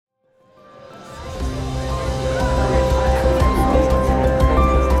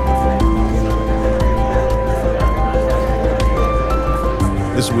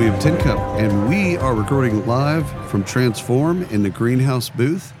So we have Tin Cup, and we are recording live from Transform in the greenhouse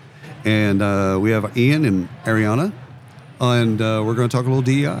booth. And we have Ian and Ariana, and we're going to talk a little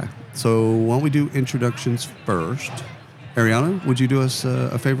DEI. So why don't we do introductions first? Ariana, would you do us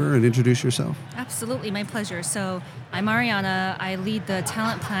a favor and introduce yourself? Absolutely, my pleasure. So I'm Ariana. I lead the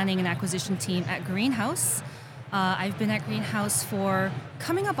talent planning and acquisition team at Greenhouse. I've been at Greenhouse for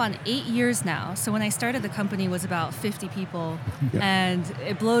coming up on 8 years now. So when I started, the company was about 50 people. Yeah. And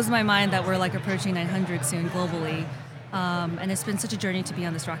it blows my mind that we're like approaching 900 soon globally. And it's been such a journey to be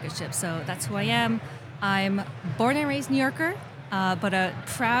on this rocket ship. So that's who I am. I'm born and raised New Yorker, but a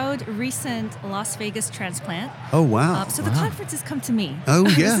proud recent Las Vegas transplant. Oh, wow. So the conferences come to me. Oh,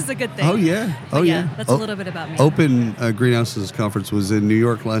 yeah. This is a good thing. Oh, yeah. Oh, yeah. That's a little bit about me. Open Greenhouse's conference was in New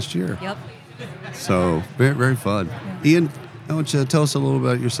York last year. Yep. So very, very fun. Yeah. Ian, why don't you tell us a little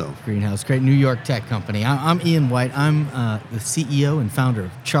about yourself? Greenhouse, great New York tech company. I'm Ian White. I'm the CEO and founder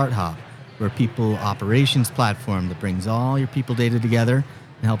of ChartHop. We're a people operations platform that brings all your people data together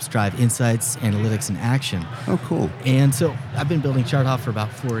and helps drive insights, analytics, and action. Oh, cool. And so I've been building ChartHop for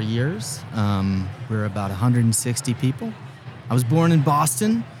about 4 years. We're about 160 people. I was born in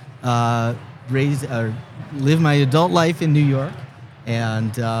Boston, lived my adult life in New York.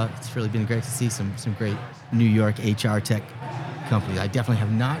 And it's really been great to see some great New York HR tech companies. I definitely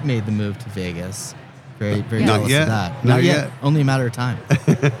have not made the move to Vegas. Very jealous of that. Not yet. Only a matter of time.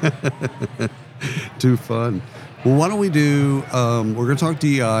 Too fun. Well, why don't we do, we're going to talk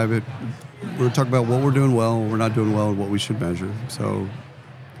DEI, but we're going to talk about what we're doing well, what we're not doing well, and what we should measure. So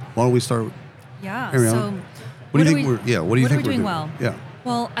why don't we start with Ariana? So what do you think we're doing well? Yeah.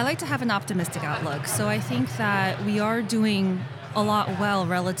 Well, I like to have an optimistic outlook. So I think that we are doing a lot well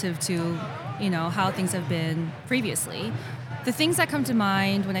relative to, how things have been previously. The things that come to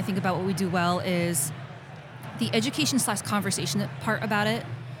mind when I think about what we do well is the education/conversation part about it.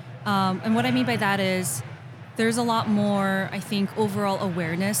 And what I mean by that is there's a lot more, I think, overall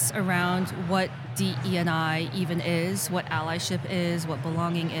awareness around what DE&I even is, what allyship is, what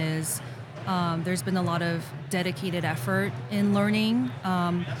belonging is. There's been a lot of dedicated effort in learning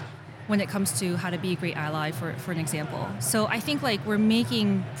when it comes to how to be a great ally, for an example. So I think we're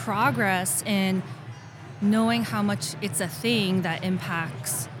making progress in knowing how much it's a thing that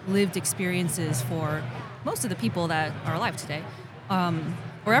impacts lived experiences for most of the people that are alive today,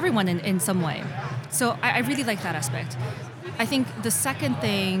 or everyone in some way. So I really like that aspect. I think the second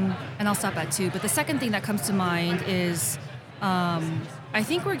thing, and I'll stop at two, but the second thing that comes to mind is I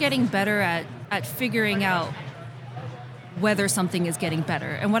think we're getting better at figuring out whether something is getting better.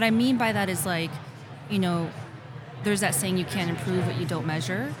 And what I mean by that is there's that saying you can't improve what you don't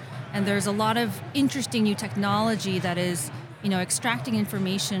measure. And there's a lot of interesting new technology that is, extracting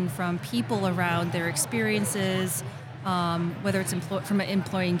information from people around their experiences, whether it's from an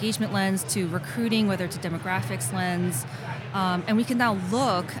employee engagement lens to recruiting, whether it's a demographics lens. And we can now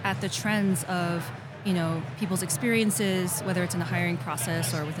look at the trends of, people's experiences, whether it's in the hiring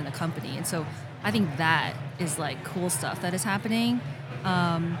process or within a company. And so I think that is cool stuff that is happening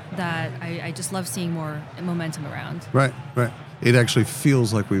that I just love seeing more momentum around. Right. It actually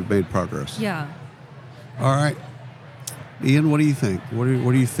feels like we've made progress. Yeah. All right. Ian, what do you think? What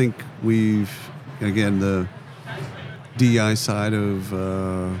do you think again, the DEI side of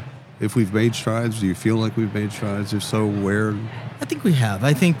if we've made strides, do you feel like we've made strides? If so, where? I think we have.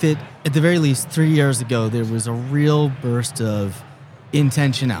 I think that at the very least 3 years ago, there was a real burst of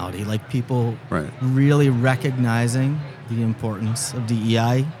intentionality, people really recognizing the importance of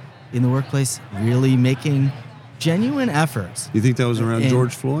DEI in the workplace, really making genuine efforts. You think that was around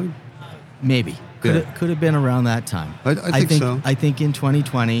George Floyd? Maybe. Could have been around that time. I think so. I think in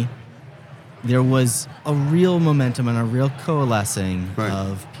 2020, there was a real momentum and a real coalescing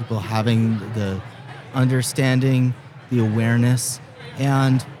of people having the understanding, the awareness,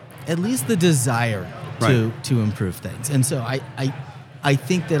 and at least the desire to improve things. And so I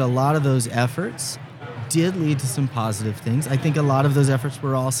think that a lot of those efforts did lead to some positive things. I think a lot of those efforts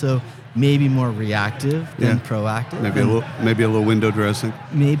were also maybe more reactive than proactive. Maybe a little window dressing.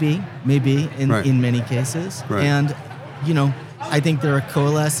 Maybe in many cases. Right. And I think they're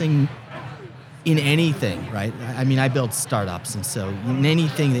coalescing in anything, right? I mean, I build startups, and so in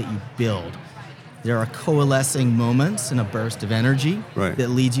anything that you build, there are coalescing moments and a burst of energy that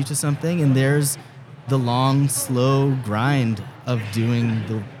leads you to something, and there's the long, slow grind of doing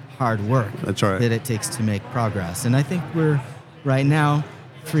the hard work that it takes to make progress. And I think we're right now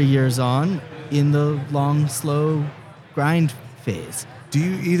 3 years on in the long, slow grind phase. Do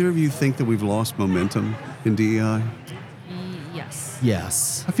either of you think that we've lost momentum in DEI? Yes.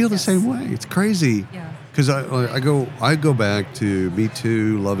 Yes. I feel the same way. It's crazy. Yeah. because I go back to Me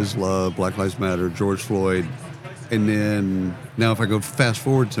Too, Love Is Love, Black Lives Matter, George Floyd, and then now if I go fast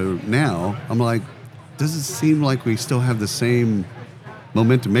forward to now, I'm like, does it seem like we still have the same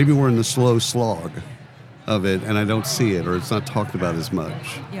momentum? Maybe we're in the slow slog of it, and I don't see it, or it's not talked about as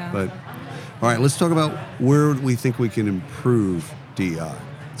much. Yeah. But all right, let's talk about where we think we can improve DEI.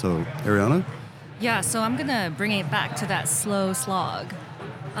 So, Ariana? Yeah, so I'm going to bring it back to that slow slog.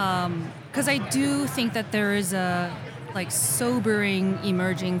 Because I do think that there is a sobering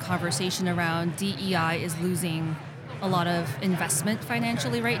emerging conversation around DEI is losing a lot of investment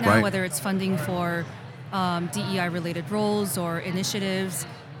financially right now, Right. whether it's funding for DEI-related roles or initiatives.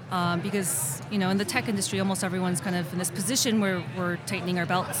 Because, in the tech industry, almost everyone's kind of in this position where we're tightening our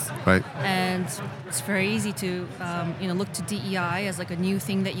belts. Right. And it's very easy to, look to DEI as like a new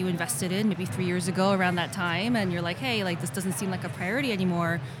thing that you invested in maybe 3 years ago around that time. And you're like, hey, this doesn't seem like a priority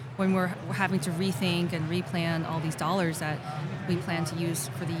anymore when we're having to rethink and replan all these dollars that we plan to use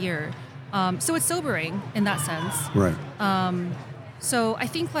for the year. So it's sobering in that sense. Right. So I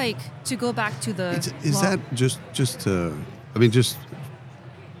think to go back to the... Is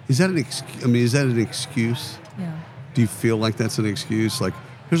that an excuse? Yeah. Do you feel like that's an excuse? Like,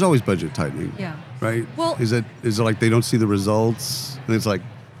 there's always budget tightening. Yeah. Right? Well, is it like they don't see the results and it's like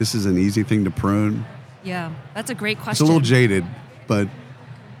this is an easy thing to prune? Yeah, that's a great question. It's a little jaded, but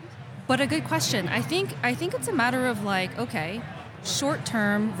a good question. I think it's a matter of okay, short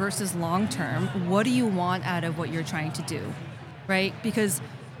term versus long term. What do you want out of what you're trying to do, right? Because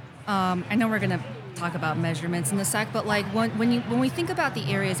I know we're going to talk about measurements in a sec, but when we think about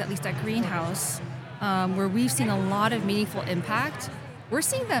the areas, at least at Greenhouse, where we've seen a lot of meaningful impact, we're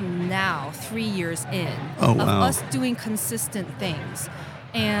seeing them now, 3 years in, of us doing consistent things.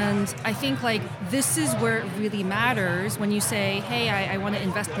 And I think this is where it really matters when you say, hey, I want to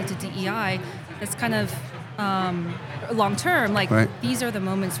invest into DEI. That's kind of long term. Right. These are the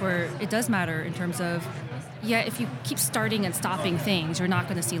moments where it does matter in terms of, if you keep starting and stopping things, you're not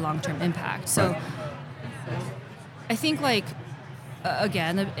going to see long-term impact. So right. I think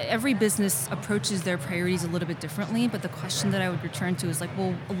again, every business approaches their priorities a little bit differently, but the question that I would return to is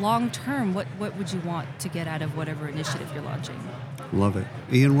well, long-term, what would you want to get out of whatever initiative you're launching? Love it.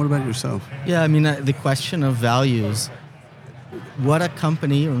 Ian, what about yourself? Yeah, the question of values, what a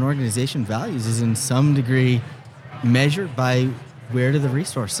company or an organization values is in some degree measured by where do the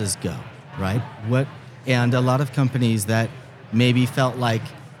resources go, right? And a lot of companies that maybe felt like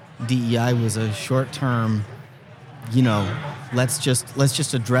DEI was a short-term, let's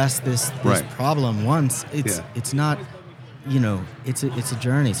just address this right. problem once. It's not, it's a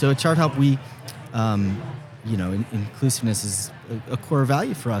journey. So at ChartHop, we, inclusiveness is a core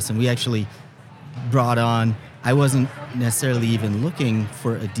value for us, and we actually brought on. I wasn't necessarily even looking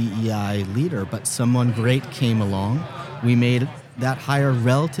for a DEI leader, but someone great came along. We made that hire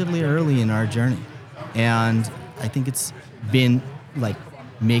relatively early in our journey. And I think it's been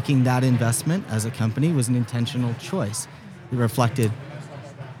making that investment as a company was an intentional choice. It reflected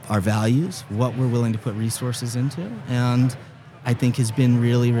our values, what we're willing to put resources into, and I think has been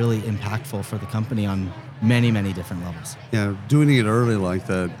really, really impactful for the company on many, many different levels. Yeah, doing it early like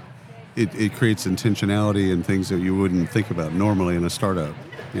that, it creates intentionality and things that you wouldn't think about normally in a startup,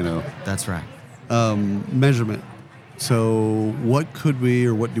 That's right. Measurement. So what could we,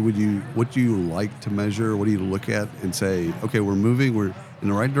 or what do you like to measure? What do you look at and say, okay, we're in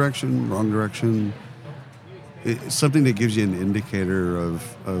the right direction, wrong direction? It's something that gives you an indicator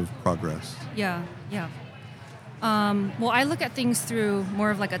of progress. Yeah. Well, I look at things through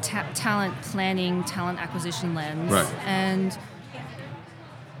more of a talent planning, talent acquisition lens. Right. And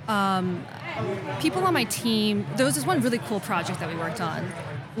people on my team, there was this one really cool project that we worked on,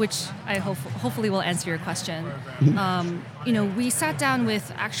 which I hopefully will answer your question. We sat down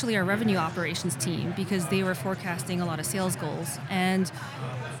with actually our revenue operations team because they were forecasting a lot of sales goals, and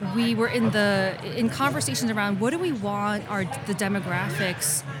we were in conversations around what do we want the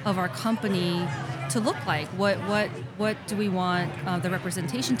demographics of our company to look like? What do we want the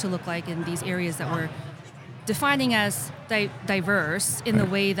representation to look like in these areas that we're defining as diverse in the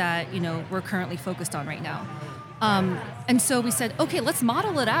way that we're currently focused on right now? And so we said, okay, let's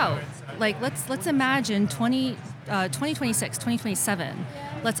model it out. Let's imagine 2026, 2027.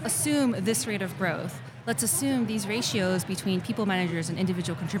 Let's assume this rate of growth. Let's assume these ratios between people managers and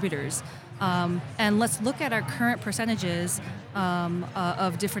individual contributors. And let's look at our current percentages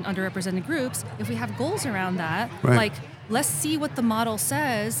of different underrepresented groups. If we have goals around that, right. let's see what the model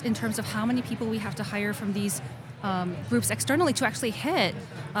says in terms of how many people we have to hire from these groups externally to actually hit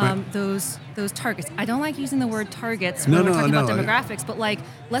those targets. I don't like using the word targets No, when we're no, talking no, about demographics, but like,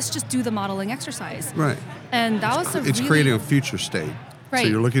 let's just do the modeling exercise. Right. And that was It's creating a future state. Right. So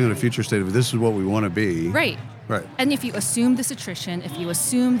you're looking at a future state of this is what we want to be. Right. Right. And if you assume this attrition, if you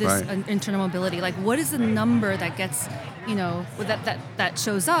assume this internal mobility, like what is the number that gets, that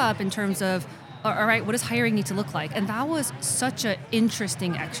shows up in terms of, all right, what does hiring need to look like? And that was such an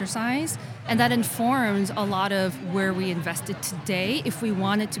interesting exercise. And that informed a lot of where we invested today if we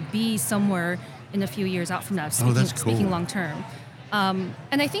wanted to be somewhere in a few years out from now, speaking long term. And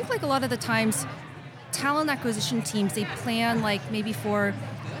I think like a lot of the times, talent acquisition teams, they plan like maybe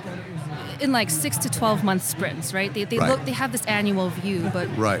in like 6 to 12 month sprints, right? They have this annual view, but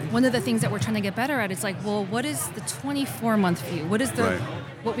one of the things that we're trying to get better at is like, well, what is the 24-month view? What is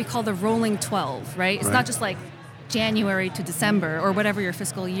what we call the rolling 12, right? It's not just like January to December or whatever your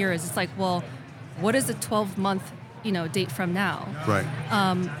fiscal year is. It's like, well, what is the 12-month, date from now? Right.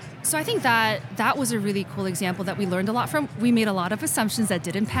 So I think that was a really cool example that we learned a lot from. We made a lot of assumptions that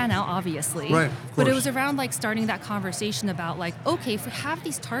didn't pan out, obviously. Right, but it was around like starting that conversation about like, okay, if we have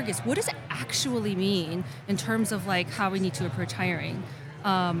these targets, what does it actually mean in terms of like how we need to approach hiring?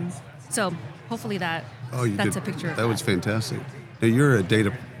 So hopefully that's a picture of that. That was fantastic. Now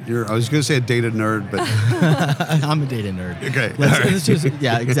I was going to say a data nerd, but I'm a data nerd. Okay. Let's just,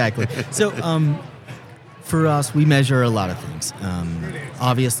 yeah, exactly. So for us, we measure a lot of things.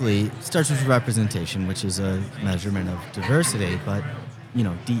 Obviously, it starts with representation, which is a measurement of diversity, but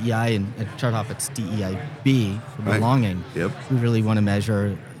DEI and at ChartHop, it's DEIB for belonging. Yep. We really want to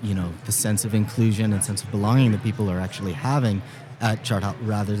measure, the sense of inclusion and sense of belonging that people are actually having at ChartHop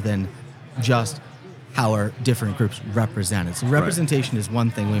rather than just how are different groups represented. So representation is one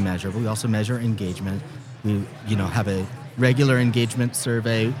thing we measure, but we also measure engagement. We, have a regular engagement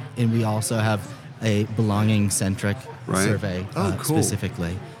survey, and we also have a belonging-centric survey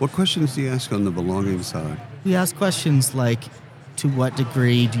specifically. What questions do you ask on the belonging side? We ask questions like, to what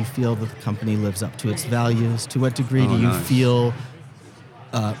degree do you feel that the company lives up to its values? To what degree do you feel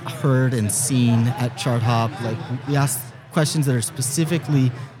heard and seen at ChartHop? Like, we ask questions that are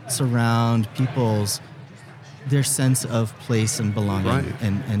specifically surround their sense of place and belonging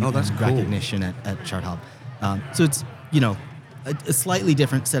and recognition at ChartHop. So it's, a slightly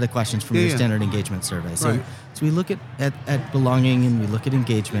different set of questions from your standard engagement survey. So we look at belonging and we look at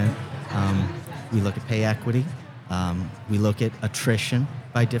engagement. We look at pay equity. We look at attrition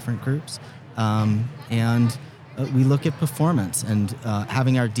by different groups. And we look at performance. And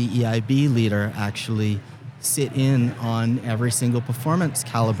having our DEIB leader actually sit in on every single performance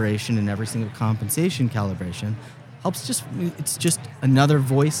calibration and every single compensation calibration helps it's just another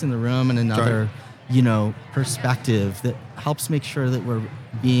voice in the room and another perspective that helps make sure that we're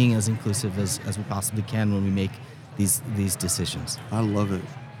being as inclusive as we possibly can when we make these decisions. I love it.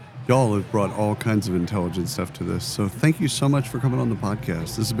 Y'all have brought all kinds of intelligent stuff to this. So thank you so much for coming on the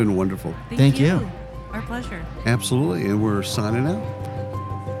podcast. This has been wonderful. Thank you. Our pleasure. Absolutely. And we're signing out.